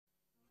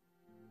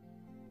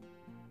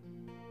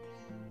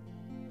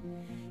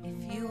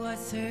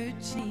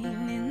searching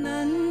in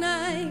the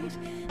night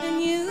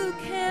and you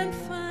can't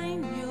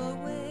find your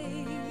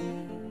way.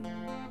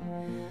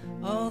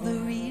 All the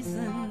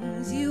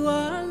reasons you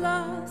are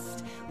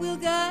lost will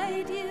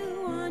guide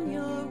you on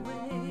your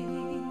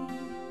way.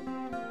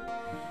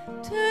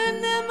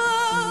 Turn them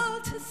all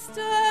to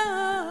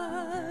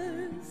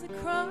stars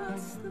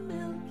across the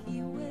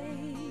Milky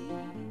Way.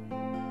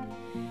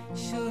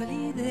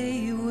 Surely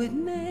they would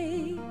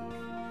make,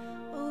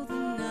 oh, the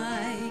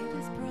night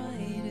as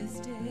bright as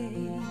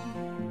day.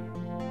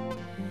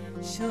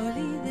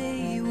 Surely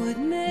they would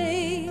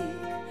make,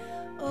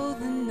 oh,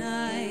 the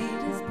night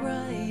as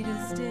bright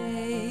as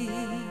day.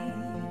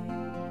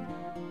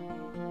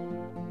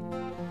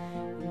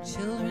 And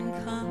children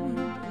come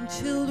and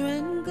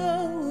children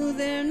go,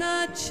 they're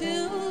not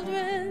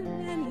children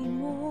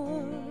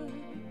anymore.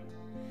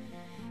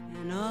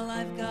 And all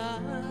I've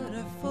got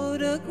are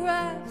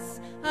photographs,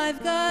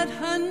 I've got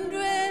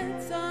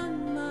hundreds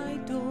on my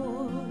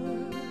door.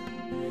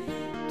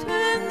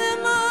 Turn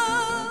them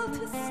all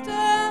to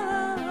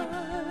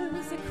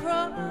stars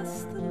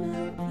across the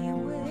Milky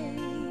Way.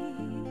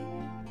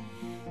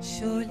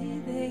 Surely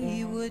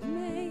they would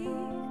make,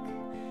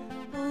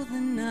 oh, the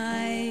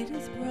night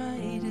as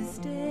bright as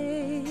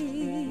day.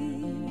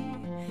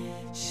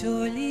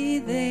 Surely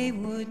they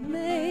would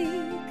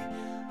make,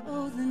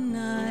 oh, the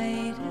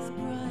night as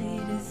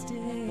bright as day.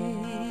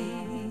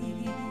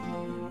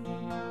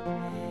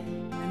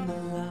 And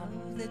the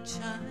love that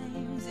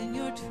shines in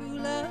your true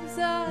love's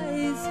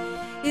eyes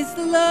is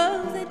the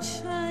love that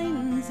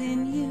shines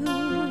in you.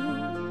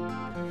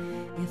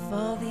 If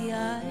all the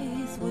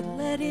eyes would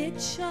let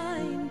it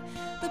shine,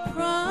 the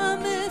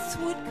promise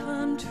would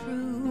come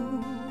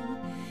true.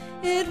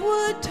 It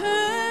would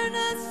turn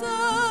us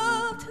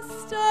all to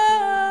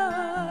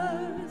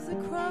stars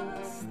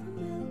across the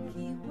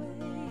Milky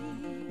Way.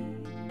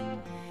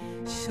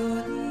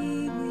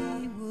 Surely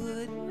we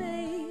would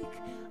make,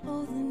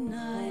 oh, the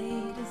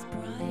night as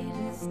bright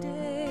as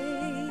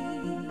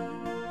day.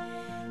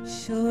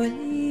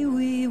 Surely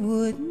we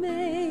would